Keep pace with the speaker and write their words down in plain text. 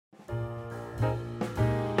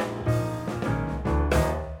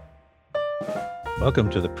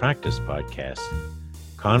Welcome to the Practice Podcast,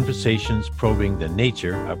 conversations probing the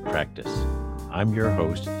nature of practice. I'm your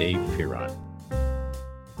host, Dave Fearon.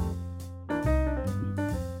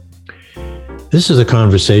 This is a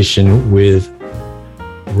conversation with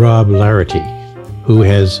Rob Larity, who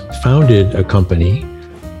has founded a company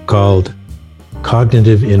called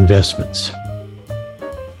Cognitive Investments.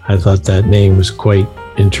 I thought that name was quite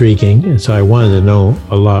intriguing, and so I wanted to know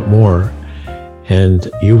a lot more. And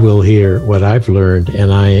you will hear what I've learned,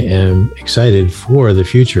 and I am excited for the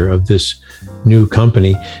future of this new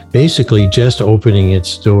company, basically just opening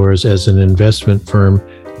its doors as an investment firm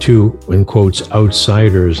to, in quotes,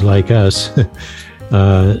 outsiders like us,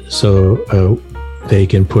 so they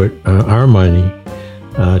can put our money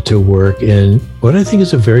to work in what I think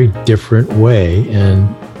is a very different way. And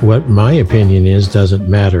what my opinion is doesn't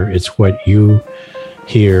matter. It's what you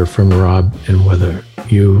hear from Rob and whether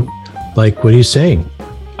you like what he's saying.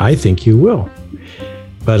 I think you will.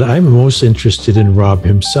 But I'm most interested in Rob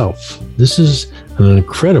himself. This is an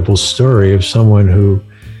incredible story of someone who,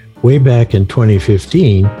 way back in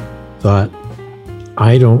 2015, thought,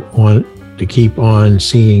 I don't want to keep on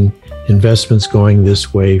seeing investments going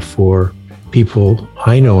this way for people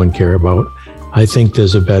I know and care about. I think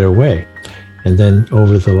there's a better way. And then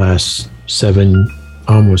over the last 7,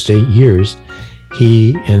 almost 8 years,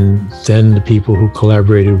 he and then the people who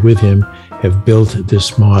collaborated with him have built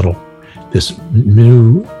this model, this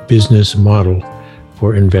new business model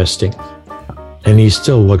for investing. And he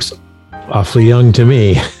still looks awfully young to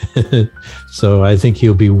me. So I think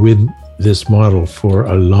he'll be with this model for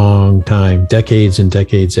a long time, decades and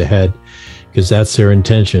decades ahead, because that's their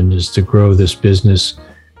intention, is to grow this business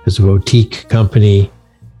as a boutique company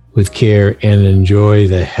with care and enjoy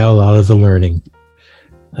the hell out of the learning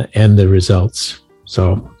and the results.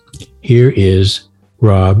 So here is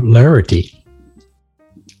Rob Larity.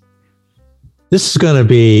 This is going to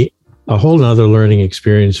be a whole nother learning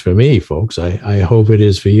experience for me, folks. I hope it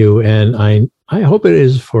is for you. And I hope it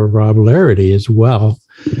is for Rob Larity as well.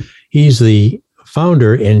 He's the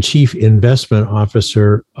founder and chief investment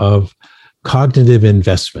officer of Cognitive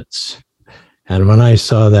Investments. And when I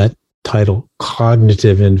saw that title,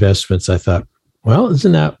 Cognitive Investments, I thought, well,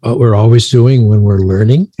 isn't that what we're always doing when we're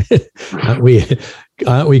learning? Aren't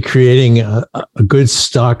we creating a good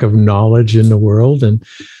stock of knowledge in the world? And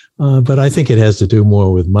but I think it has to do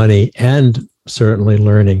more with money and certainly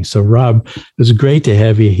learning. So, Rob, it was great to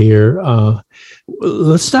have you here.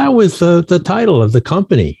 Let's start with the title of the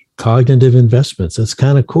company, Cognitive Investments. That's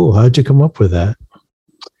kind of cool. How'd you come up with that?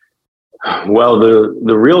 Well,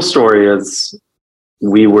 the real story is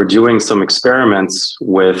we were doing some experiments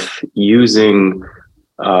with using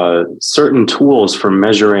certain tools for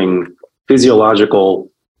measuring physiological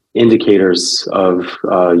indicators of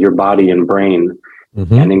your body and brain,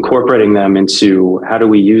 and incorporating them into how do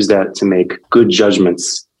we use that to make good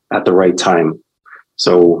judgments at the right time.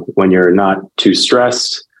 So when you're not too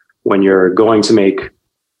stressed, when you're going to make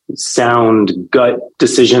sound gut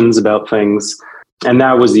decisions about things. And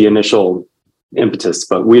that was the initial impetus,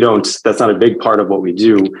 but that's not a big part of what we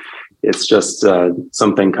do. It's just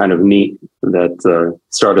something kind of neat that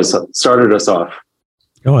started us off.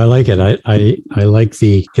 Oh, I like it. I like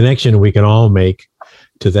the connection we can all make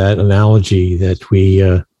to that analogy that we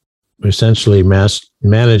essentially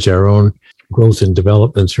manage our own growth and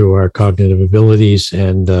development through our cognitive abilities.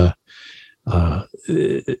 And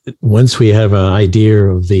once we have an idea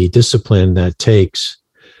of the discipline that takes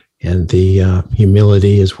and the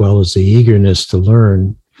humility as well as the eagerness to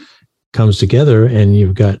learn comes together, and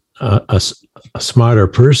you've got a smarter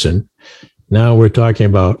person. Now we're talking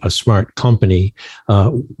about a smart company.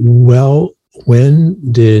 Well,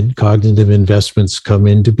 when did Cognitive Investments come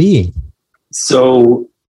into being? So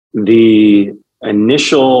the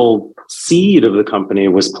initial seed of the company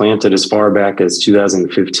was planted as far back as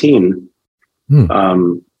 2015.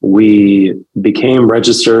 We became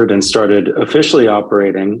registered and started officially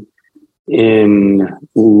operating in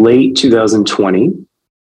late 2020.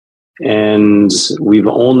 And we've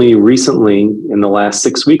only recently, in the last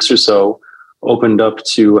 6 weeks or so, opened up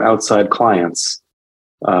to outside clients.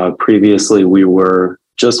 Previously, we were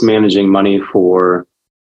just managing money for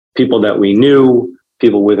people that we knew,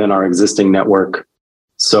 people within our existing network.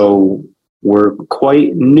 So we're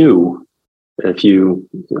quite new if you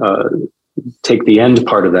take the end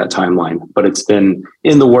part of that timeline, but it's been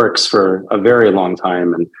in the works for a very long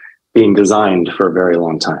time and being designed for a very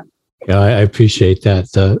long time. Yeah, I appreciate that.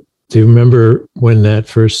 Do you remember when that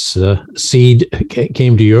first seed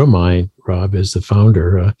came to your mind, Rob, as the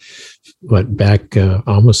founder? Back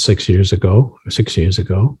almost 6 years ago?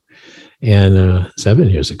 and 7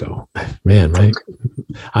 years ago. Man,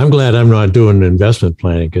 I'm glad I'm not doing investment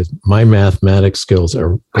planning because my mathematics skills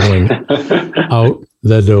are going out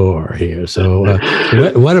the door here. So,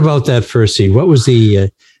 what about that first seed? What was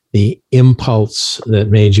the impulse that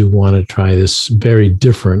made you want to try this very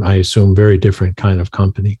different, I assume, very different kind of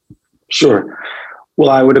company? Sure. Well,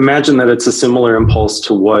 I would imagine that it's a similar impulse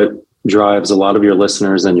to what drives a lot of your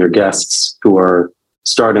listeners and your guests who are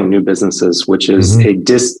starting new businesses, which is a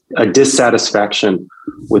dissatisfaction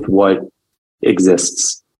with what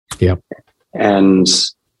exists. Yep. And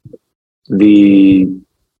the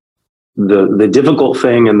difficult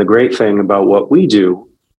thing and the great thing about what we do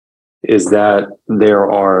is that there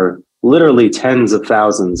are literally tens of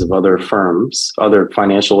thousands of other firms, other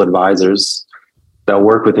financial advisors that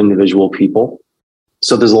work with individual people.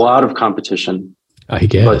 So there's a lot of competition, I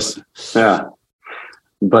guess.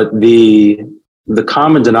 But the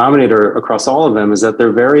common denominator across all of them is that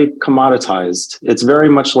they're very commoditized. It's very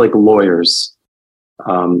much like lawyers.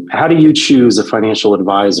 How do you choose a financial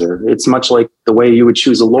advisor? It's much like the way you would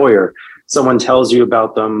choose a lawyer. Someone tells you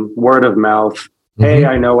about them, word of mouth. Hey,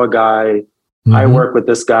 I know a guy. I work with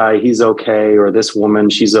this guy. He's okay. Or this woman,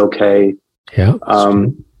 she's okay. Yeah.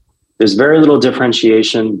 There's very little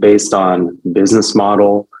differentiation based on business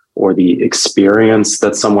model or the experience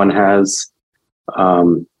that someone has.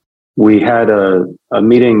 We had a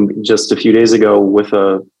meeting just a few days ago with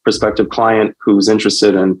a prospective client who's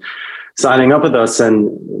interested in signing up with us. And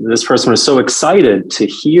this person was so excited to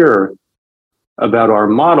hear about our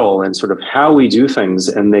model and sort of how we do things.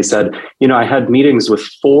 And they said, I had meetings with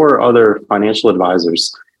 4 other financial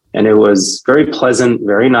advisors, and it was very pleasant,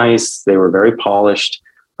 very nice. They were very polished,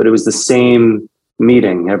 but it was the same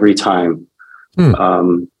meeting every time.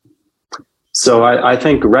 So I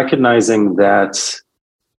think recognizing that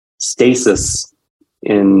stasis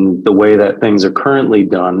in the way that things are currently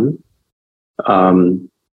done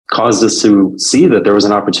caused us to see that there was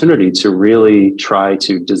an opportunity to really try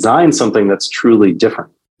to design something that's truly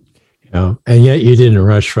different. Yeah, and yet you didn't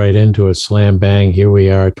rush right into it. Slam bang, here we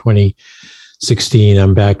are, 2016.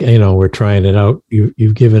 I'm back. We're trying it out.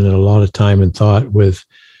 You've given it a lot of time and thought with.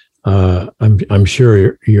 I'm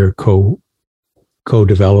sure your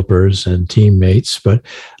co-developers and teammates, but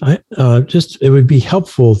it would be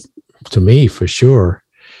helpful to me for sure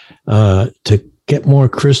to get more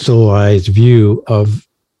crystallized view of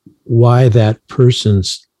why that person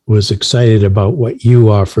was excited about what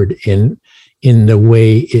you offered in the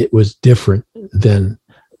way it was different than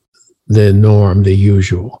the norm, the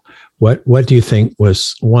usual. What do you think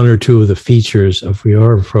was one or two of the features of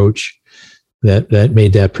your approach that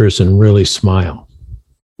made that person really smile?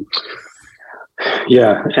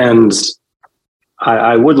 Yeah, and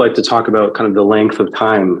I would like to talk about kind of the length of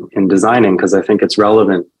time in designing, because I think it's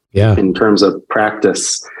relevant in terms of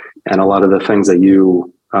practice and a lot of the things that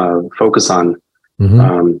you focus on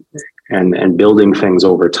and building things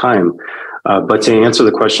over time. But to answer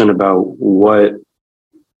the question about what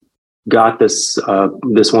got this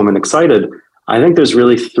woman excited, I think there's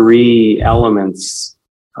really 3 elements.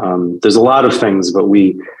 There's a lot of things, but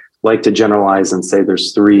we like to generalize and say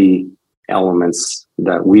there's 3 elements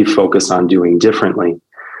that we focus on doing differently.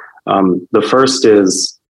 The first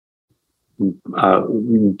is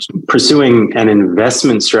pursuing an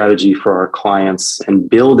investment strategy for our clients and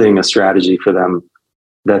building a strategy for them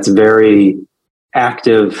that's very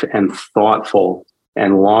active and thoughtful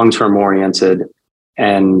and long-term oriented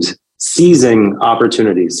and seizing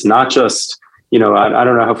opportunities, not just, I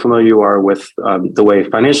don't know how familiar you are with the way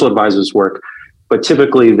financial advisors work, but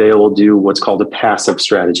typically they will do what's called a passive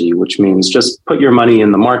strategy, which means just put your money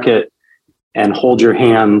in the market and hold your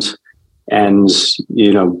hand. And,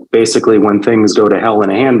 basically when things go to hell in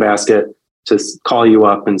a handbasket, to call you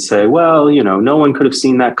up and say, well, no one could have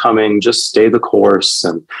seen that coming, just stay the course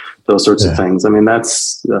and those sorts of things. I mean,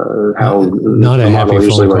 that's how not the a model happy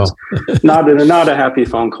usually phone works. call. not a happy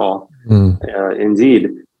phone call, indeed.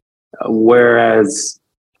 Whereas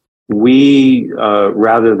we,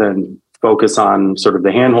 rather than focus on sort of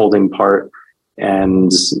the hand-holding part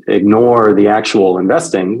and ignore the actual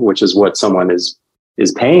investing, which is what someone is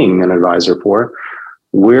paying an advisor for,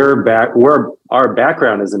 our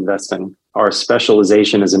background is investing. Our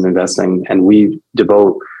specialization is in investing, and we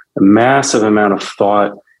devote a massive amount of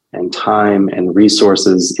thought and time and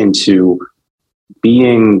resources into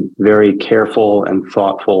being very careful and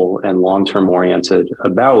thoughtful and long-term oriented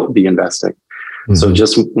about the investing. So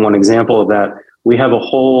just one example of that, we have a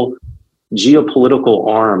whole geopolitical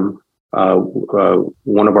arm.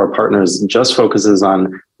 One of our partners just focuses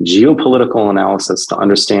on geopolitical analysis to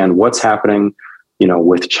understand what's happening,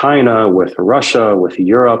 with China, with Russia, with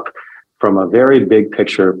Europe, from a very big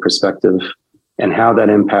picture perspective and how that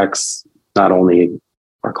impacts not only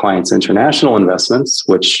our clients' international investments,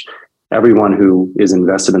 which everyone who is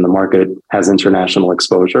invested in the market has international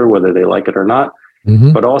exposure, whether they like it or not,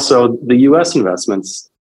 but also the US investments.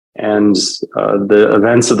 And the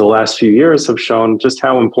events of the last few years have shown just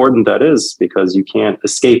how important that is, because you can't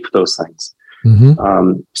escape those things.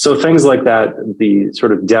 So things like that, the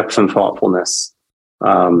sort of depth and thoughtfulness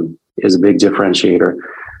is a big differentiator.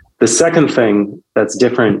 The second thing that's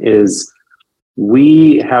different is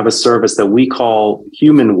we have a service that we call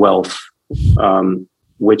Human Wealth,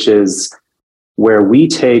 which is where we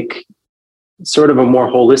take sort of a more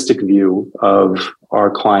holistic view of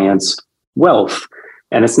our clients' wealth.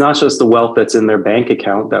 And it's not just the wealth that's in their bank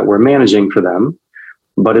account that we're managing for them,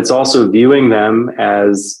 but it's also viewing them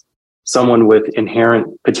as someone with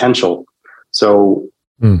inherent potential. So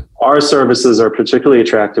our services are particularly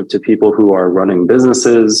attractive to people who are running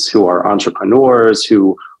businesses, who are entrepreneurs,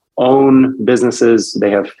 who own businesses,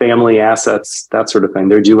 they have family assets, that sort of thing.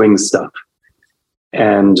 They're doing stuff.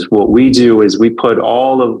 And what we do is we put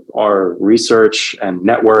all of our research and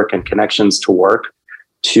network and connections to work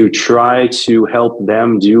to try to help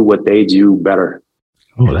them do what they do better.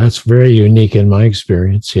 Oh, that's very unique in my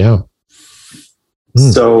experience. Yeah.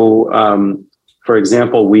 So, for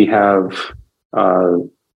example, we have,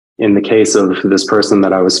 in the case of this person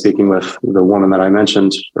that I was speaking with, the woman that I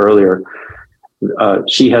mentioned earlier,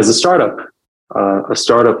 she has a startup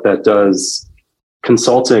that does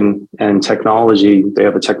consulting and technology. They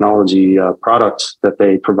have a technology product that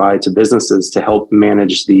they provide to businesses to help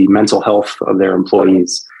manage the mental health of their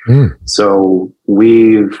employees. So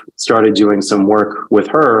we've started doing some work with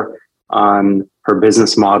her on her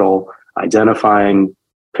business model, identifying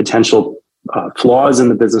potential flaws in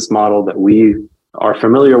the business model that we are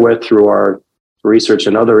familiar with through our research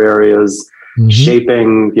in other areas,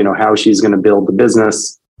 shaping, how she's going to build the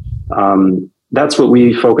business. That's what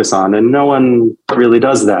we focus on, and no one really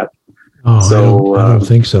does that. Oh, I don't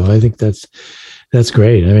think so. I think that's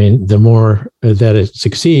great. I mean, the more that it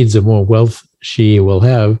succeeds, the more wealth she will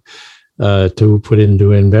have to put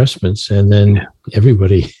into investments, and then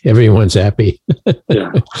everyone's happy.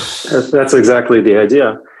 Yeah, that's exactly the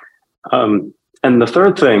idea. And the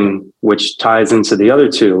third thing, which ties into the other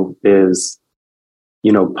two, is,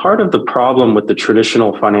 part of the problem with the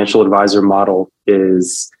traditional financial advisor model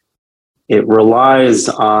is it relies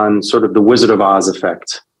on sort of the Wizard of Oz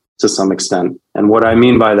effect to some extent. And what I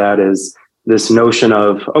mean by that is this notion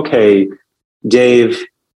of, okay, Dave,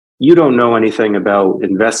 you don't know anything about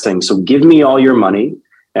investing, so give me all your money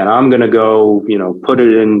and I'm going to go, put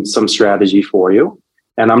it in some strategy for you.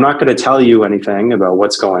 And I'm not going to tell you anything about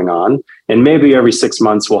what's going on. And maybe every 6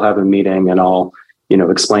 months we'll have a meeting and I'll,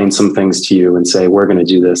 explain some things to you and say, we're going to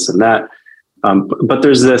do this and that. But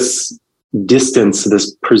there's this distance,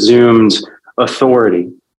 this presumed authority.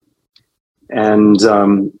 And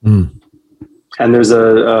there's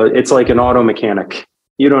it's like an auto mechanic.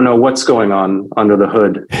 You don't know what's going on under the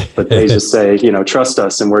hood, but they just say, trust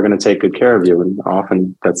us and we're going to take good care of you. And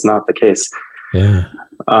often that's not the case. Yeah.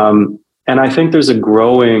 And I think there's a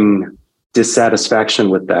growing dissatisfaction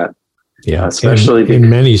with that. Yeah, especially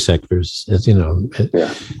in many sectors, as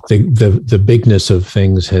the bigness of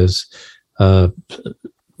things has from,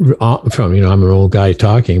 I'm an old guy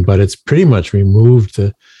talking, but it's pretty much removed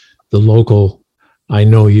the local, I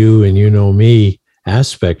know you and you know me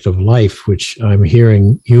aspect of life, which I'm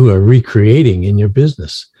hearing you are recreating in your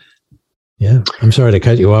business. Yeah, I'm sorry to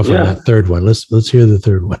cut you off on that third one. Let's hear the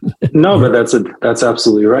third one. No, but that's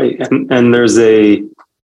absolutely right. And there's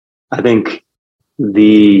I think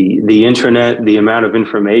the internet, the amount of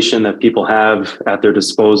information that people have at their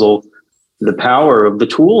disposal, the power of the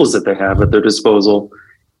tools that they have at their disposal,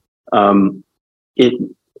 that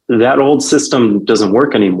old system doesn't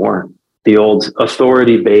work anymore. The old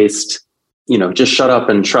authority-based, just shut up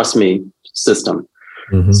and trust me system.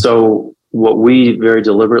 So what we very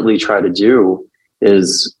deliberately try to do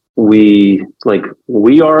is we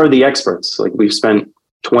are the experts. Like, we've spent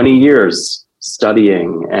 20 years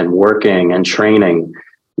studying and working and training,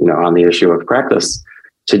 on the issue of practice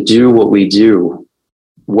to do what we do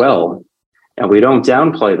well. And we don't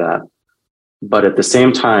downplay that. But at the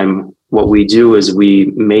same time, what we do is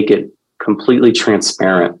we make it completely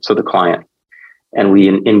transparent to the client. And we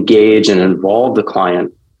engage and involve the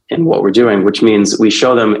client in what we're doing, which means we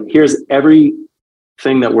show them, here's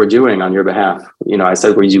everything that we're doing on your behalf. I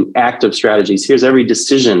said we do active strategies. Here's every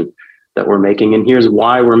decision that we're making, and here's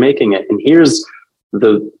why we're making it. And here's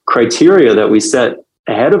the criteria that we set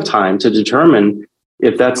ahead of time to determine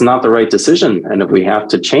if that's not the right decision and if we have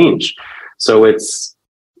to change. So it's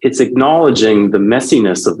it's acknowledging the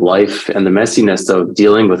messiness of life and the messiness of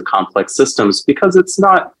dealing with complex systems, because it's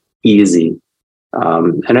not easy.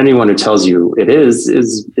 And anyone who tells you it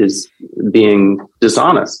is being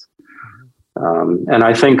dishonest. And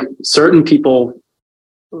I think certain people,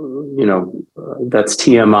 that's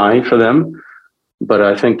TMI for them. But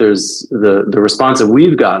I think there's the response that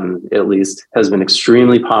we've gotten, at least, has been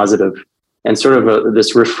extremely positive, and sort of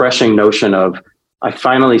this refreshing notion of, I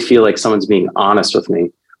finally feel like someone's being honest with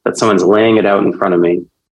me, that someone's laying it out in front of me.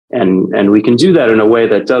 And we can do that in a way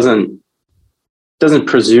that doesn't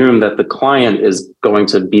presume that the client is going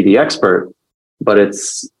to be the expert, but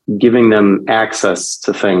it's giving them access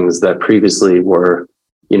to things that previously were,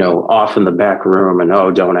 off in the back room,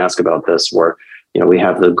 and, don't ask about this, where, we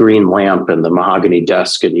have the green lamp and the mahogany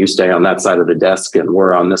desk, and you stay on that side of the desk and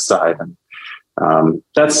we're on this side. And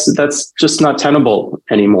that's just not tenable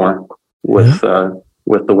anymore with the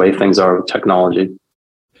way things are with technology.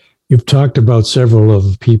 You've talked about several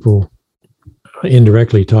of the people,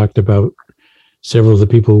 indirectly talked about several of the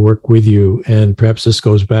people who work with you, and perhaps this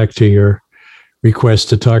goes back to your request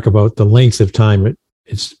to talk about the length of time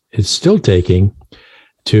it's still taking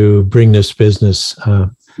to bring this business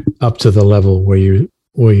up to the level where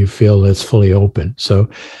you feel it's fully open. So,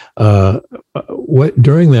 what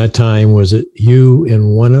during that time, was it you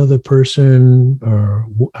and one other person, or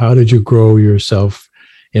how did you grow yourself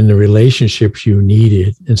in the relationships you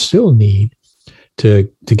needed and still need to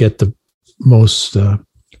get the most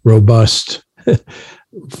robust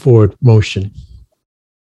forward motion?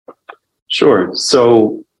 Sure.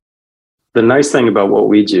 So the nice thing about what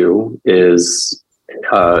we do is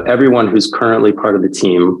everyone who's currently part of the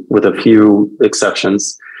team, with a few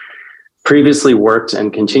exceptions, previously worked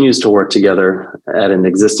and continues to work together at an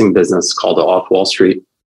existing business called Off Wall Street,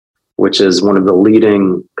 which is one of the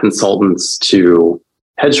leading consultants to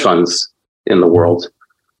hedge funds in the world.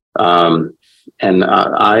 And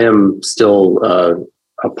I am still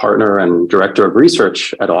a partner and director of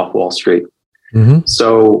research at Off Wall Street. Mm-hmm.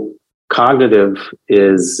 So Kognitive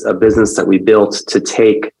is a business that we built to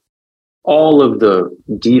take all of the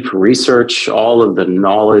deep research, all of the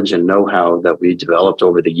knowledge and know-how that we developed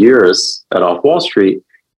over the years at Off Wall Street,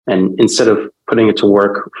 and instead of putting it to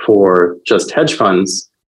work for just hedge funds,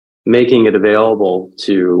 making it available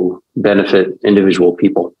to benefit individual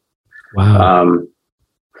people. Wow.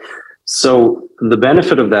 So the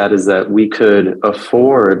benefit of that is that we could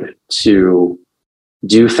afford to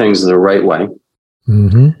do things the right way.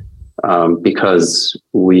 Mm-hmm. Because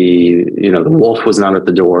the wolf was not at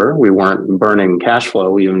the door. We weren't burning cash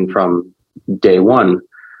flow even from day one.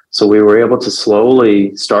 So we were able to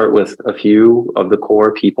slowly start with a few of the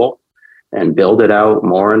core people and build it out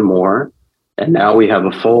more and more. And now we have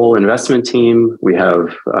a full investment team. We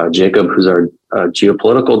have Jacob, who's our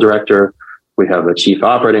geopolitical director. We have a chief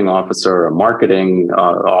operating officer, a marketing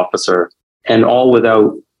officer, and all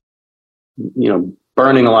without,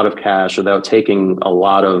 burning a lot of cash, without taking a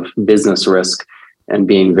lot of business risk, and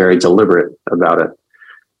being very deliberate about it.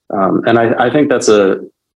 And I think it's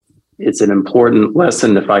an important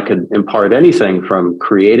lesson. If I could impart anything from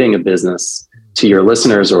creating a business to your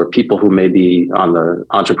listeners or people who may be on the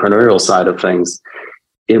entrepreneurial side of things,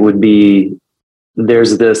 it would be,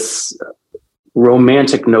 there's this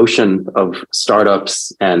romantic notion of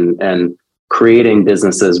startups and creating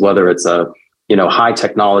businesses, whether it's a high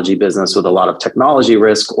technology business with a lot of technology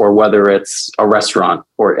risk, or whether it's a restaurant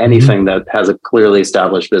or anything that has a clearly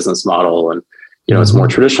established business model and, it's more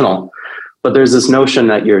traditional. But there's this notion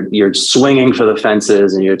that you're swinging for the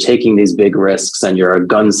fences and you're taking these big risks and you're a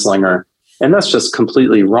gunslinger. And that's just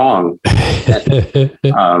completely wrong. And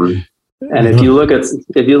if you look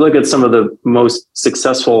at some of the most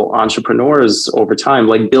successful entrepreneurs over time,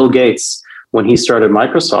 like Bill Gates, when he started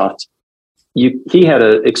Microsoft, he had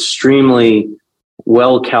an extremely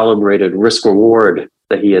well-calibrated risk reward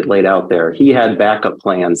that he had laid out there. He had backup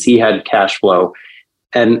plans. He had cash flow.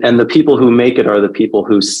 And the people who make it are the people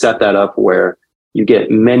who set that up, where you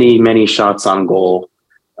get many, many shots on goal.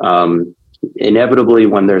 Inevitably,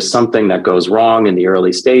 when there's something that goes wrong in the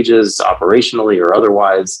early stages, operationally or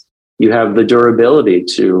otherwise, you have the durability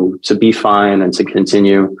to be fine and to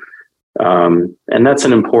continue. And that's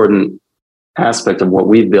an important aspect of what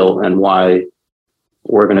we've built and why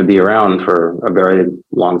we're going to be around for a very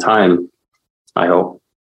long time, I hope.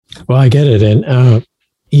 Well, I get it. And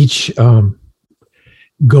each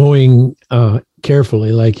going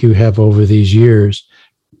carefully, like you have over these years,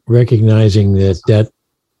 recognizing that debt,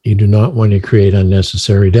 you do not want to create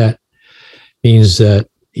unnecessary debt, means that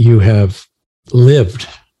you have lived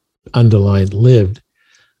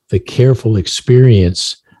the careful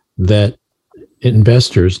experience that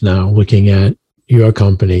investors now looking at your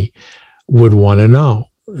company would want to know.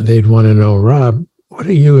 They'd want to know, Rob, what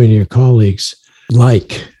are you and your colleagues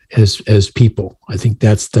like as people? I think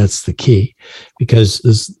that's the key, because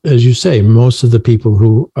as you say, most of the people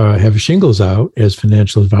who have shingles out as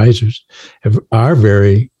financial advisors are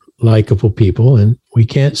very likable people, and we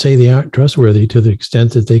can't say they aren't trustworthy to the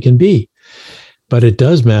extent that they can be, but it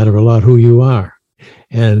does matter a lot who you are.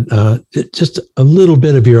 And just a little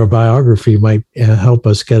bit of your biography might help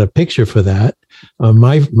us get a picture for that.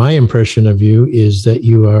 My impression of you is that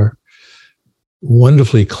you are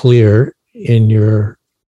wonderfully clear in your,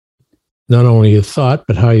 not only your thought,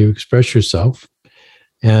 but how you express yourself.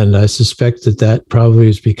 And I suspect that probably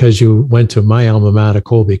is because you went to my alma mater,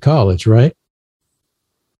 Colby College, right?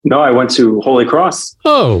 No, I went to Holy Cross.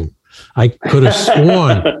 Oh, I could have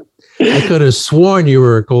sworn. I could have sworn you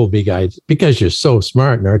were a Colby guy because you're so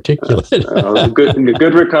smart and articulate.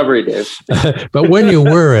 Good recovery, Dave. But when you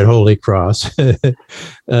were at Holy Cross,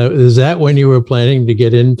 is that when you were planning to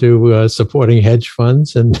get into supporting hedge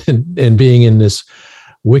funds and being in this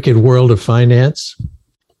wicked world of finance?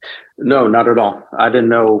 No, not at all. I didn't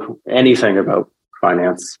know anything about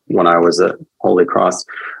finance when I was at Holy Cross.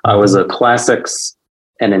 I was a classics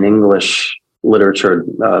and an English literature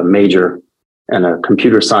major and a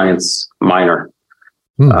computer science minor.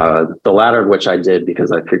 The latter of which I did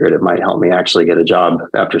because I figured it might help me actually get a job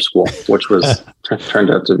after school, which was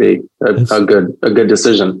turned out to be a good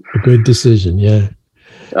decision. A good decision, yeah.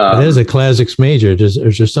 As a classics major, is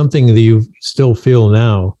there something that you still feel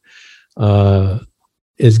now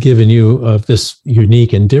is given you this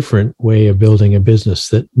unique and different way of building a business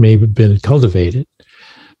that may have been cultivated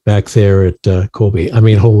back there at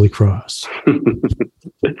Holy Cross?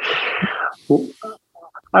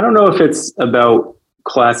 I don't know if it's about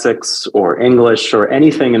classics or English or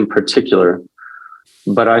anything in particular,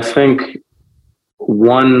 but I think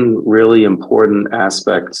one really important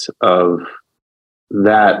aspect of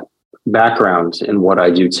that background in what I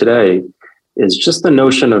do today is just the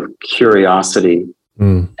notion of curiosity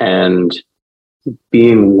and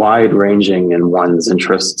being wide-ranging in one's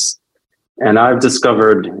interests. And I've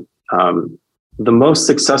discovered the most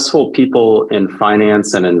successful people in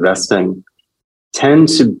finance and investing tend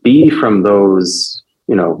to be from those,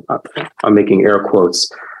 I'm making air quotes,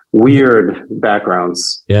 weird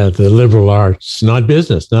backgrounds. Yeah, the liberal arts, not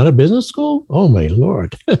business, not a business school. Oh my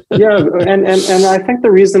Lord. Yeah, and I think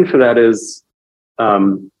the reason for that is,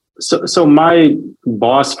 so my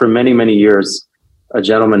boss for many, many years, a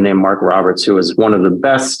gentleman named Mark Roberts, who is one of the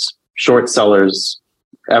best short sellers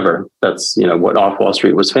ever. That's, what Off Wall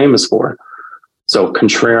Street was famous for. So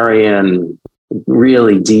contrarian,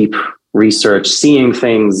 really deep research, seeing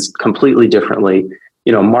things completely differently.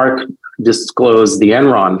 Mark disclosed the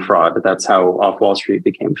Enron fraud. That's how Off Wall Street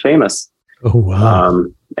became famous. Oh, wow.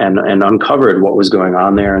 And uncovered what was going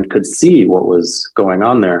on there and could see what was going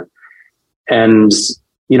on there. And,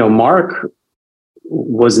 Mark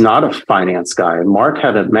was not a finance guy. Mark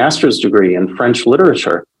had a master's degree in French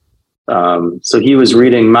literature. So he was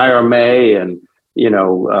reading Mallarmé and,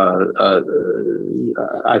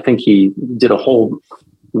 I think he did a whole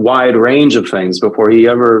wide range of things before he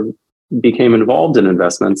ever became involved in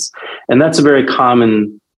investments. And that's a very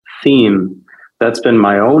common theme. That's been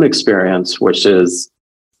my own experience, which is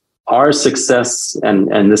our success.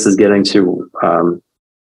 And this is getting to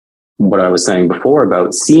what I was saying before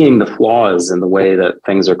about seeing the flaws in the way that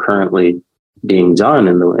things are currently being done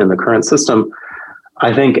in the current system.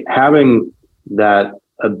 I think having that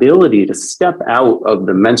ability to step out of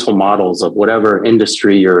the mental models of whatever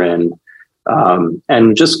industry you're in,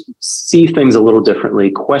 and just see things a little differently,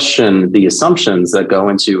 question the assumptions that go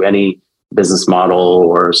into any business model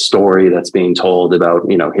or story that's being told about,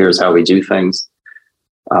 here's how we do things.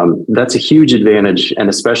 That's a huge advantage, and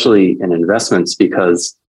especially in investments,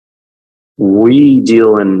 because we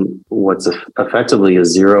deal in what's effectively a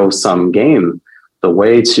zero-sum game. The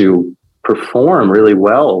way to perform really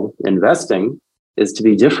well investing is to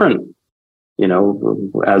be different.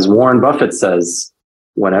 As Warren Buffett says,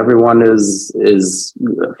 when everyone is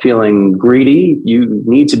feeling greedy, you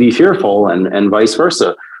need to be fearful, and vice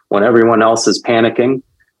versa. When everyone else is panicking,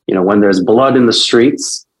 when there's blood in the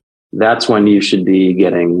streets, that's when you should be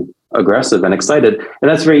getting aggressive and excited. And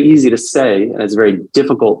that's very easy to say, and it's very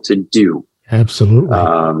difficult to do. Absolutely.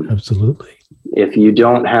 Absolutely. If you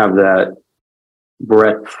don't have that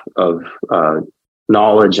breadth of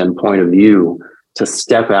knowledge and point of view to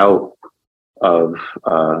step out of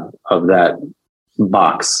that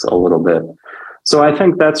box a little bit. So I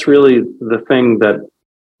think that's really the thing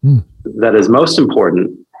that is most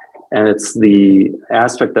important. And it's the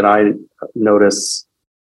aspect that I notice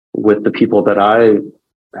with the people that I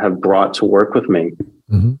have brought to work with me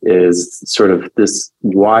Mm-hmm. is sort of this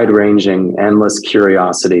wide-ranging, endless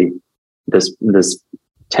curiosity, this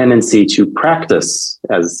tendency to practice,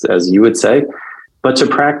 as you would say, but to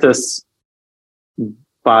practice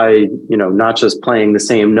by not just playing the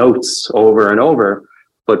same notes over and over,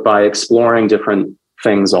 but by exploring different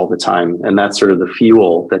things all the time. And that's sort of the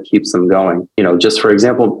fuel that keeps them going. Just for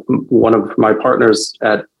example, one of my partners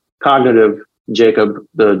at Cognitive, Jacob,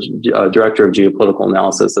 the director of geopolitical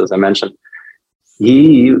analysis, as I mentioned,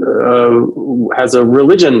 he has a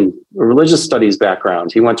religious studies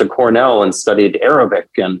background. He went to Cornell and studied Arabic,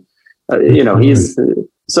 and he's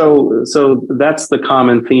so that's the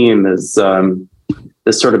common theme is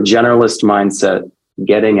this sort of generalist mindset,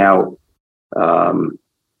 getting out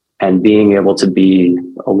and being able to be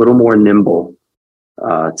a little more nimble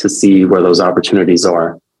to see where those opportunities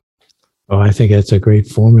are. Oh, I think that's a great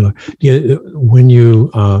formula. Yeah, when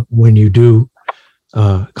you do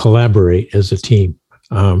collaborate as a team,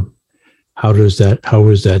 how is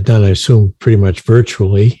that done? I assume pretty much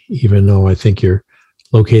virtually, even though I think you're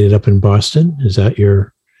located up in Boston. Is that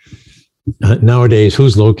your nowadays?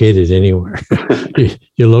 Who's located anywhere?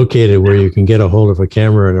 You're located where you can get a hold of a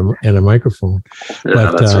camera and a microphone.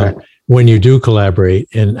 Yeah, that's right. When you do collaborate,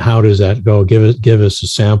 and how does that go? Give us a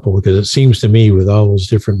sample, because it seems to me with all those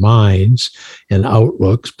different minds and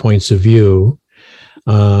outlooks, points of view,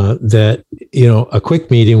 that a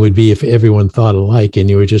quick meeting would be if everyone thought alike and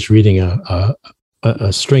you were just reading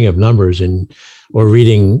a string of numbers or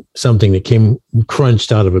reading something that came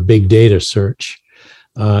crunched out of a big data search.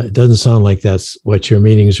 It doesn't sound like that's what your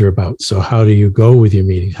meetings are about. So how do you go with your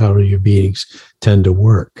meetings? How do your meetings tend to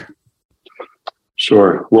work?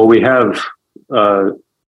 Sure. Well, we have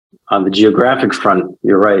on the geographic front,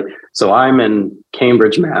 you're right. So I'm in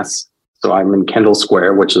Cambridge, Mass. So I'm in Kendall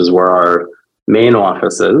Square, which is where our main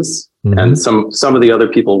office is. Mm-hmm. And some of the other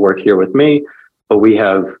people work here with me, but we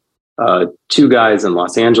have two guys in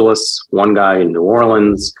Los Angeles, one guy in New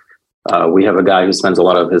Orleans. We have a guy who spends a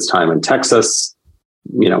lot of his time in Texas.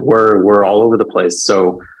 We're all over the place.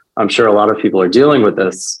 So I'm sure a lot of people are dealing with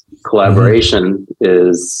this. Collaboration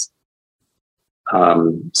is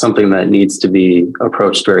something that needs to be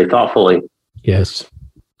approached very thoughtfully. Yes.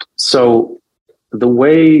 So the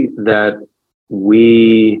way that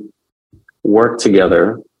we work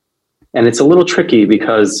together, and it's a little tricky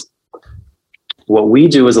because what we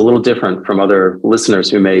do is a little different from other listeners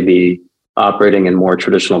who may be operating in more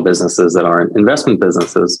traditional businesses that aren't investment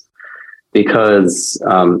businesses, because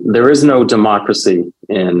there is no democracy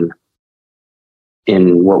in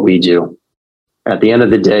what we do. At the end of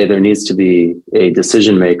the day, there needs to be a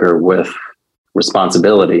decision maker with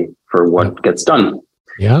responsibility for what gets done.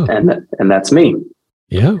 Yeah. And that's me.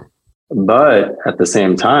 Yeah. But at the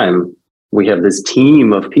same time, we have this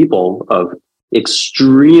team of people, of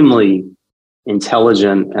extremely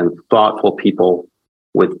intelligent and thoughtful people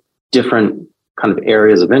with different kind of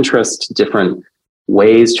areas of interest, different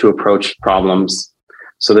ways to approach problems.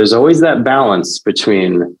 So there's always that balance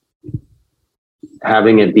between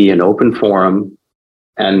having it be an open forum,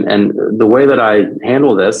 and the way that I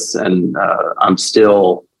handle this, and I'm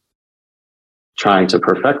still trying to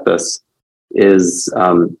perfect this, is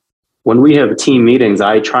when we have team meetings,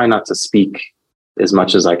 I try not to speak as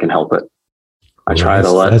much as I can help it. I try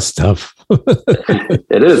to let. That's tough.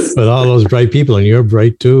 It is. With all those bright people, and you're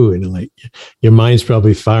bright too, and like your mind's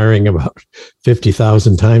probably firing about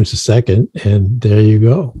 50,000 times a second, and there you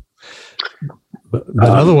go. But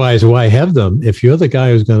otherwise, why have them? If you're the guy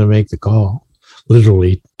who's going to make the call,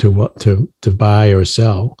 literally to buy or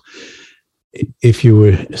sell, if you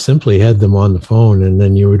would simply had them on the phone and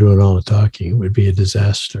then you were doing all the talking, it would be a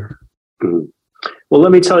disaster. Mm-hmm. Well,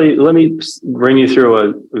 let me bring you through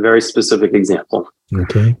a very specific example.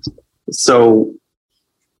 Okay. So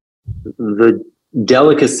the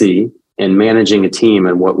delicacy in managing a team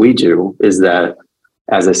and what we do is that,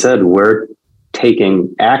 as I said, we're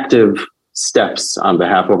taking active steps on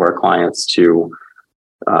behalf of our clients to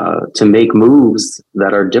make moves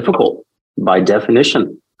that are difficult by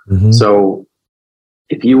definition. Mm-hmm. So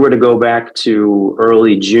if you were to go back to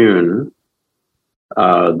early June,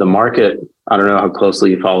 the market, I don't know how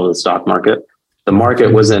closely you follow the stock market. The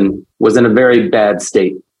market was in a very bad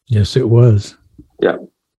state. Yes, it was. Yeah.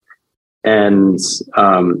 And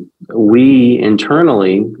we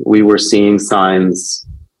internally, we were seeing signs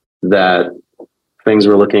that things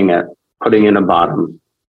were looking at putting in a bottom.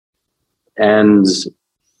 And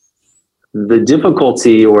the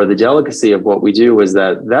difficulty or the delicacy of what we do is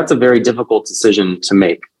that that's a very difficult decision to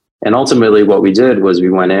make. And ultimately what we did was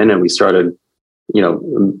we went in and we started,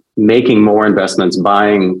 making more investments,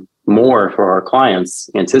 buying more for our clients,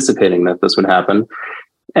 anticipating that this would happen.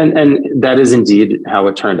 And that is indeed how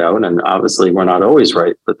it turned out. And obviously we're not always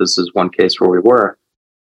right, but this is one case where we were.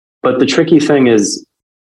 But the tricky thing is,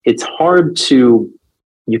 it's hard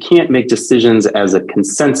you can't make decisions as a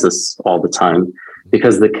consensus all the time,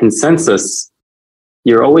 because the consensus,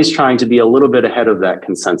 you're always trying to be a little bit ahead of that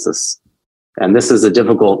consensus. And this is a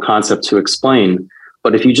difficult concept to explain.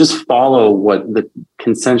 But if you just follow what the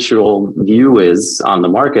consensual view is on the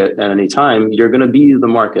market at any time, you're going to be the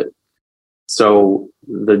market. So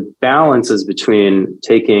the balance is between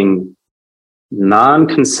taking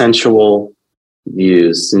non-consensual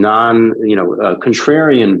views, contrarian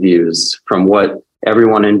views from what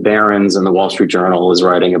everyone in Barron's and the Wall Street Journal is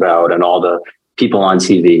writing about and all the people on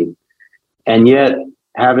TV, and yet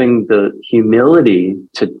having the humility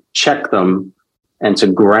to check them and to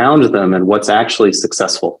ground them in what's actually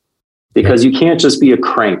successful. Because you can't just be a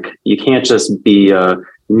crank. You can't just be a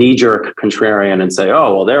knee-jerk contrarian and say,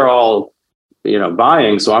 oh, well, they're all,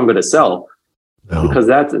 buying, so I'm going to sell. No. Because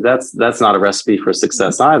that's not a recipe for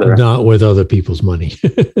success either. Not with other people's money.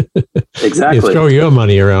 Exactly. You throw your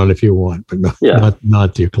money around if you want, but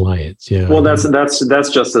not your clients. Yeah. Well, that's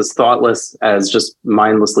just as thoughtless as just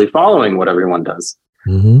mindlessly following what everyone does.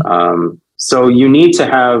 Mm-hmm. So you need to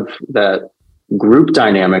have that group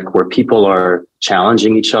dynamic where people are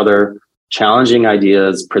challenging each other, challenging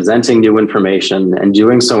ideas, presenting new information, and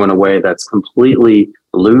doing so in a way that's completely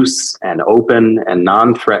loose and open and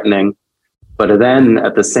non-threatening. But then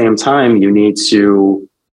at the same time, you need to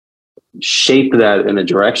shape that in a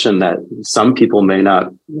direction that some people may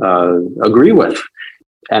not agree with.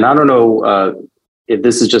 And I don't know if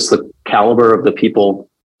this is just the caliber of the people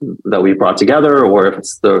that we brought together, or if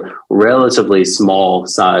it's the relatively small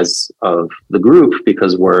size of the group,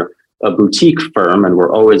 because we're a boutique firm and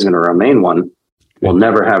we're always going to remain one. We'll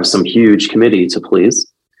never have some huge committee to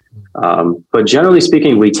please. But generally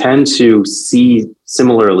speaking, we tend to see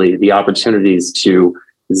similarly the opportunities to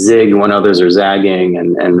zig when others are zagging,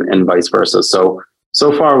 and vice versa. So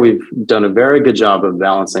far we've done a very good job of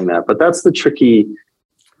balancing that, but that's the tricky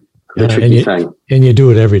thing. And you do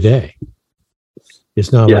it every day.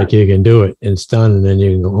 It's not like you can do it and it's done, and then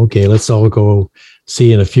you can go, okay, let's all go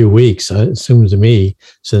see in a few weeks. It seems to me,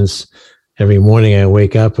 since every morning I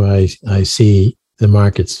wake up, I see the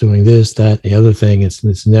market's doing this, that, the other thing.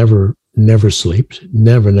 It's never sleep,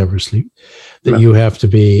 never sleep. That you have to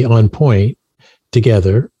be on point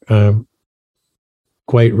together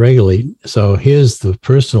quite regularly. So here's the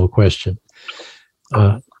personal question: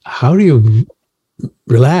 how do you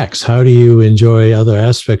relax? How do you enjoy other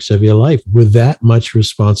aspects of your life with that much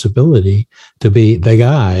responsibility to be the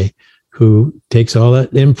guy who takes all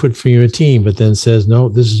that input from your team, but then says, no,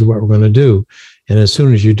 this is what we're going to do. And as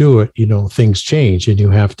soon as you do it, things change, and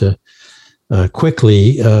you have to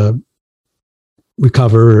quickly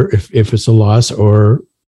recover if it's a loss, or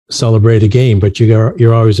celebrate a gain, but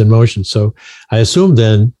you're always in motion. So I assume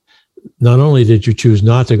then, not only did you choose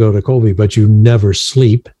not to go to Colby, but you never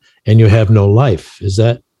sleep and you have no life. Is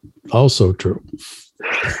that also true?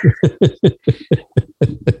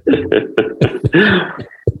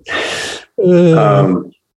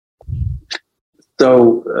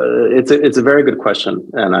 So it's a very good question,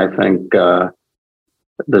 and I think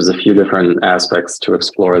there's a few different aspects to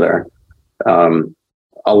explore there.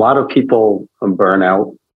 A lot of people burn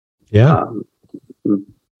out,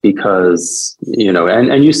 because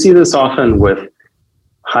and you see this often with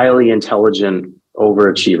highly intelligent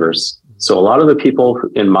overachievers. So a lot of the people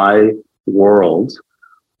in my world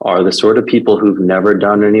are the sort of people who've never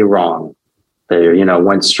done any wrong. They,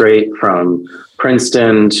 went straight from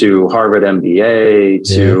Princeton to Harvard MBA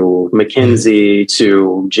to McKinsey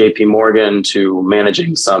to JP Morgan to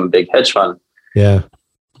managing some big hedge fund. Yeah.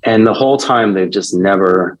 And the whole time they've just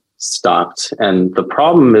never stopped. And the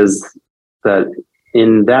problem is that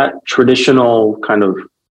in that traditional kind of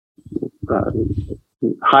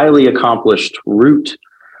highly accomplished route,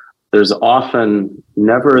 there's often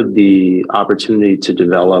never the opportunity to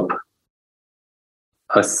develop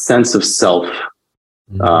a sense of self,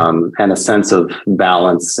 and a sense of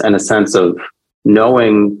balance, and a sense of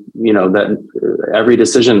knowing, that every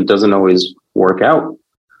decision doesn't always work out.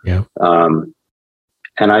 Yeah.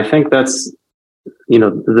 And I think that's,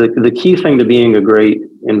 the key thing to being a great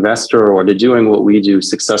investor, or to doing what we do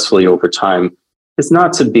successfully over time, is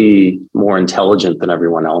not to be more intelligent than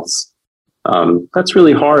everyone else. That's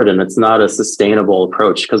really hard, and it's not a sustainable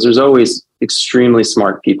approach, because there's always extremely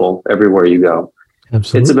smart people everywhere you go.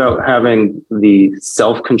 Absolutely. It's about having the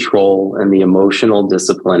self-control and the emotional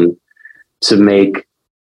discipline to make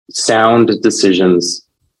sound decisions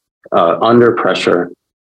under pressure,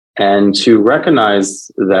 and to recognize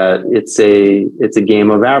that it's a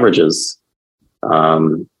game of averages. A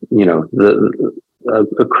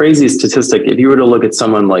crazy statistic, if you were to look at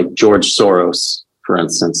someone like George Soros, for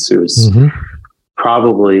instance, who's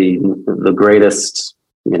probably the greatest,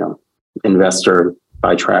 investor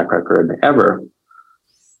by track record ever,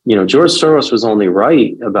 George Soros was only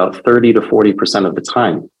right about 30 to 40% of the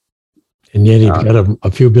time. And yet he's got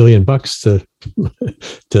a few $billion to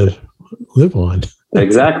live on.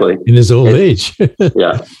 Exactly. In his old age.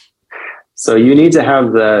 Yeah. So you need to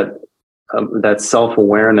have that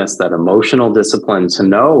self-awareness, that emotional discipline to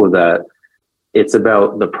know that it's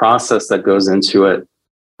about the process that goes into it.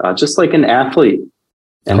 Just like an athlete.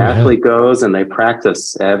 An athlete goes and they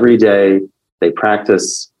practice every day. They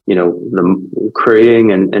practice, the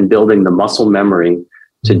creating and building the muscle memory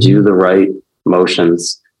to do the right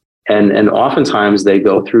motions. And oftentimes they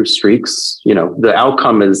go through streaks. The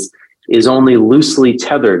outcome is only loosely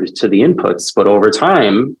tethered to the inputs, but over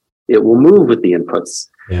time it will move with the inputs.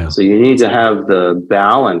 Yeah. So you need to have the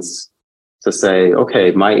balance to say,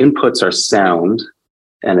 okay, my inputs are sound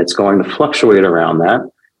and it's going to fluctuate around that.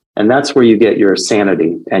 And that's where you get your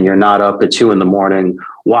sanity, and you're not up at 2 a.m.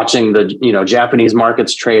 watching the, Japanese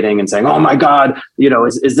markets trading and saying, oh my God,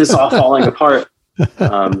 is this all falling apart?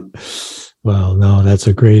 Well, no, that's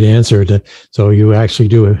a great answer. So you actually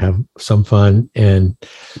do have some fun and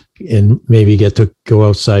maybe get to go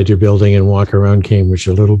outside your building and walk around Cambridge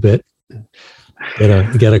a little bit.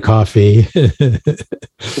 Get a coffee.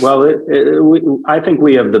 Well, I think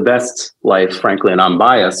we have the best life, frankly, and I'm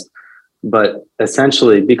biased. But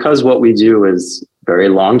essentially, because what we do is very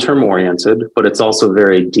long-term oriented, but it's also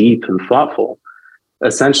very deep and thoughtful.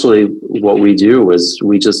 Essentially, what we do is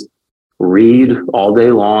we just read all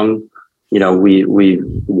day long. We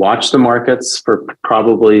watch the markets for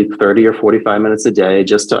probably 30 or 45 minutes a day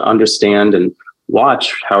just to understand and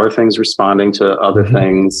watch how are things responding to other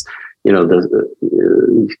things,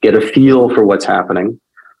 get a feel for what's happening.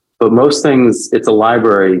 But most things, it's a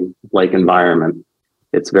library-like environment.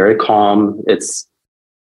 It's very calm. It's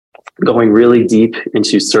going really deep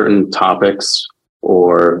into certain topics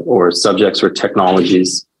or subjects or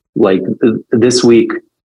technologies. Like this week,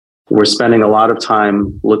 we're spending a lot of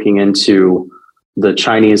time looking into the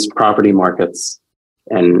Chinese property markets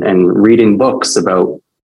and reading books about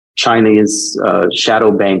Chinese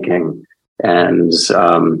shadow banking and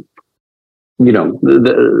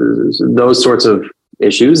those sorts of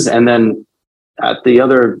issues. And then at the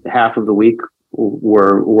other half of the week,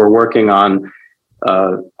 we're working on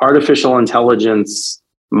artificial intelligence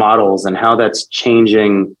models and how that's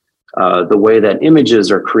changing the way that images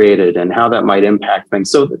are created and how that might impact things.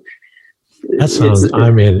 So that sounds,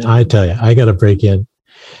 I tell you, I got to break in.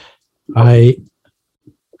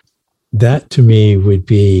 That to me would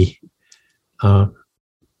be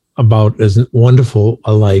about as wonderful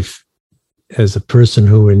a life as a person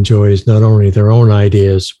who enjoys not only their own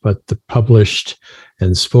ideas, but the published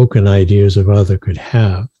and spoken ideas of others could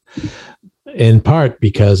have. In part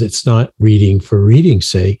because it's not reading for reading's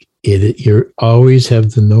sake. You always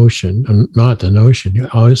have the notion, not the notion, you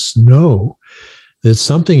always know that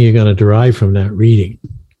something you're going to derive from that reading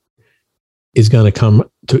is going to come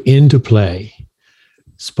into play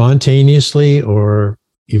spontaneously, or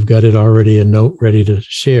you've got it already a note ready to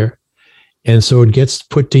share. And so it gets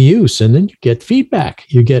put to use, and then you get feedback.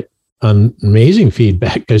 You get amazing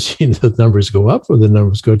feedback because the numbers go up or the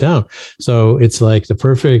numbers go down. So it's like the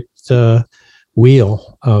perfect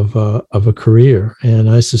wheel of a career. And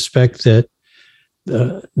I suspect that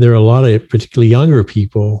there are a lot of particularly younger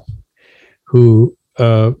people who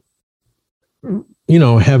have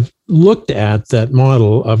looked at that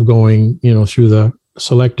model of going through the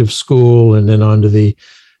selective school and then onto the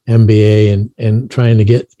MBA and trying to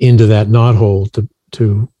get into that knothole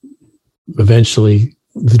to eventually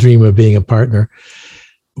the dream of being a partner.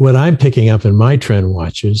 What I'm picking up in my trend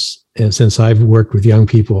watches, and since I've worked with young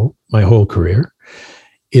people my whole career,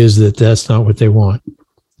 is that that's not what they want.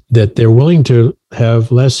 That they're willing to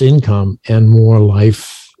have less income and more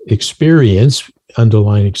life experience,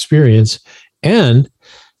 underlying experience, and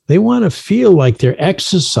they want to feel like they're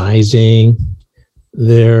exercising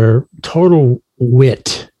their total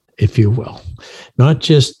wit, if you will. Not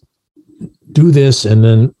just do this and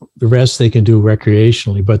then the rest they can do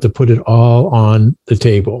recreationally, but to put it all on the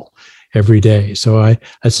table every day. So I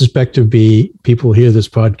suspect to be people hear this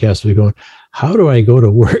podcast will be going, how do I go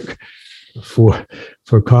to work for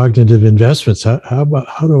Cognitive Investments? How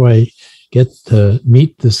do I get to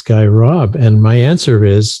meet this guy, Rob? And my answer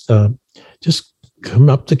is just come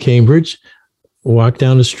up to Cambridge, walk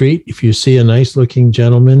down the street. If you see a nice looking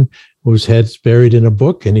gentleman whose head's buried in a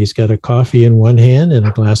book and he's got a coffee in one hand and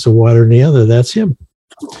a glass of water in the other, that's him.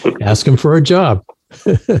 Ask him for a job.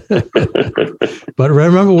 But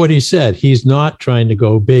remember what he said. He's not trying to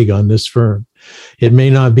go big on this firm. It may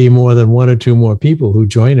not be more than one or two more people who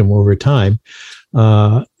join him over time,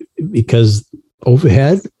 because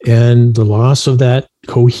overhead and the loss of that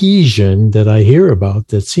cohesion that I hear about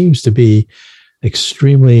that seems to be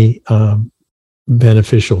extremely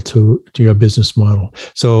beneficial to your business model.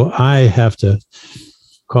 So I have to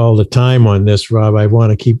call the time on this, Rob. I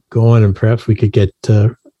want to keep going, and perhaps we could get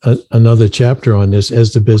another chapter on this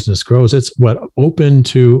as the business grows. It's open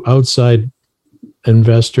to outside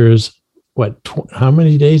investors. How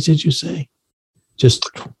many days did you say? Just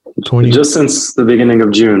 20? Just since the beginning of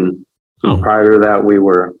June. Oh. Prior to that, we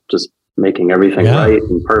were just making everything right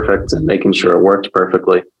and perfect and making sure it worked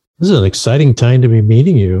perfectly. This is an exciting time to be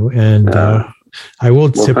meeting you, and I will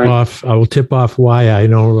tip off why I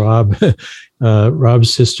know Rob.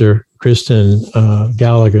 Rob's sister, Kristen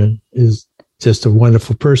Gallagher, is just a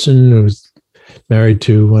wonderful person who's married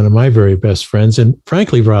to one of my very best friends. And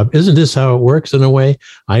frankly, Rob, isn't this how it works in a way?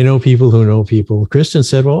 I know people who know people. Kristen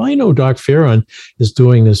said, well, I know Doc Farron is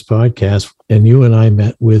doing this podcast, and you and I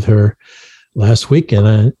met with her last week, and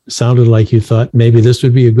it sounded like you thought maybe this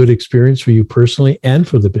would be a good experience for you personally and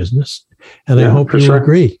for the business. And I hope you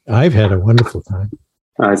agree. I've had a wonderful time.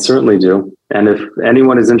 I certainly do. And if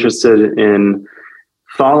anyone is interested in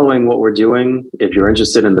following what we're doing, if you're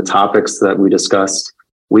interested in the topics that we discussed,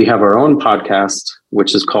 we have our own podcast,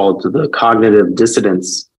 which is called the Cognitive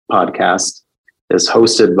Dissidence Podcast. It's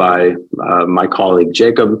hosted by my colleague,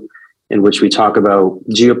 Jacob, in which we talk about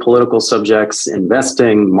geopolitical subjects,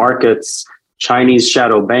 investing, markets, Chinese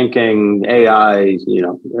shadow banking, AI,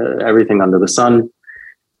 everything under the sun.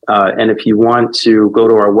 And if you want to go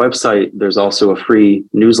to our website, there's also a free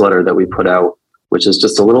newsletter that we put out, which is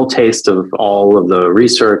just a little taste of all of the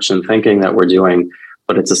research and thinking that we're doing.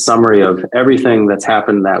 But it's a summary of everything that's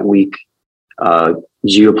happened that week,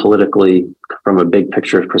 geopolitically, from a big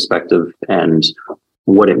picture perspective, and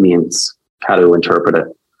what it means, how to interpret it.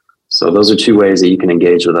 So those are two ways that you can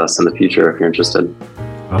engage with us in the future if you're interested.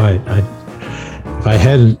 All right. If I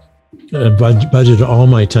hadn't budgeted all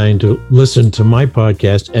my time to listen to my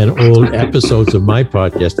podcast and old episodes of my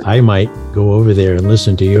podcast, I might go over there and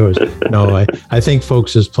listen to yours. No, I think,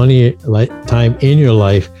 folks, there's plenty of time in your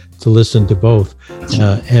life to listen to both.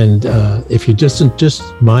 And if you just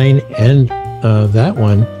mine and that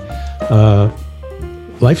one,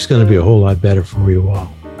 life's going to be a whole lot better for you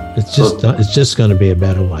all. It's just going to be a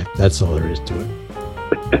better life. That's all there is to it.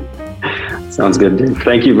 Sounds good, Dave.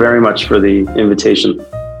 Thank you very much for the invitation.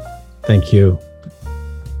 Thank you.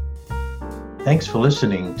 Thanks for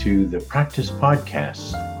listening to the Practice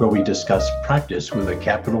Podcast, where we discuss practice with a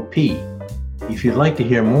capital P. If you'd like to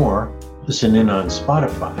hear more, listen in on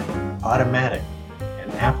Spotify, Automatic,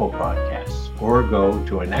 and Apple Podcasts, or go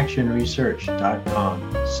to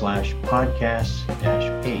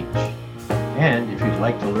inactionresearch.com/podcast-page. And if you'd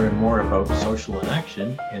like to learn more about social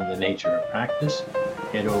inaction and the nature of practice,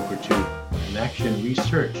 head over to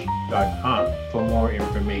inactionresearch.com for more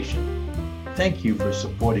information. Thank you for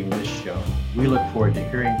supporting this show. We look forward to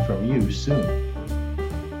hearing from you soon.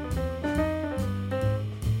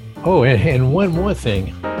 Oh, and one more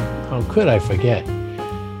thing. How could I forget?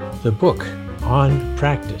 The book On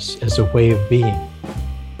Practice as a Way of Being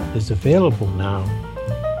is available now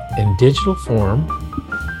in digital form,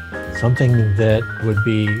 something that would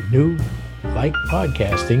be new, like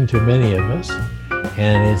podcasting to many of us.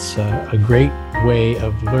 And it's a great way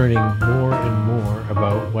of learning more and more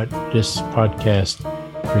about what this podcast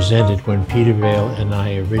presented when Peter Vale and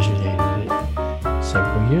I originated it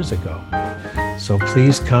several years ago. So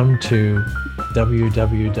please come to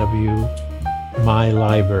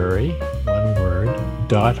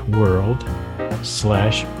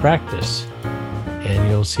www.mylibrary.world/practice, and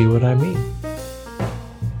you'll see what I mean.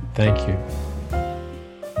 Thank you.